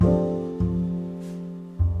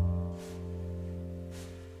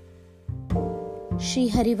श्री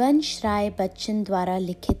हरिवंश राय बच्चन द्वारा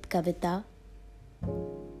लिखित कविता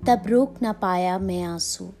तब रोक न पाया मैं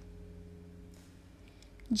आंसू।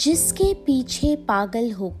 जिसके पीछे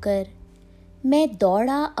पागल होकर मैं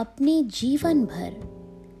दौड़ा अपने जीवन भर,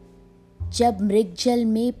 जब मृगजल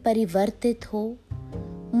में परिवर्तित हो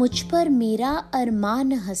मुझ पर मेरा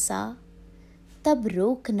अरमान हंसा, तब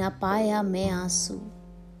रोक न पाया मैं आंसू।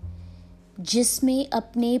 जिसमें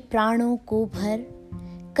अपने प्राणों को भर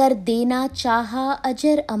कर देना चाहा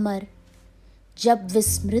अजर अमर, जब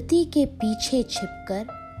विस्मृति के पीछे छिपकर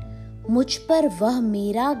मुझ पर वह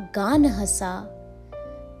मेरा गान हंसा,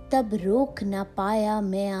 तब रोक न पाया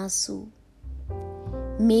मैं आंसू।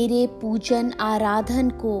 मेरे पूजन आराधन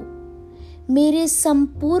को, मेरे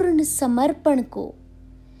संपूर्ण समर्पण को,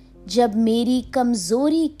 जब मेरी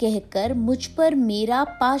कमजोरी कहकर मुझ पर मेरा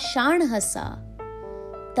पाषाण हंसा,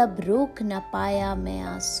 तब रोक न पाया मैं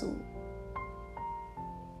आंसू।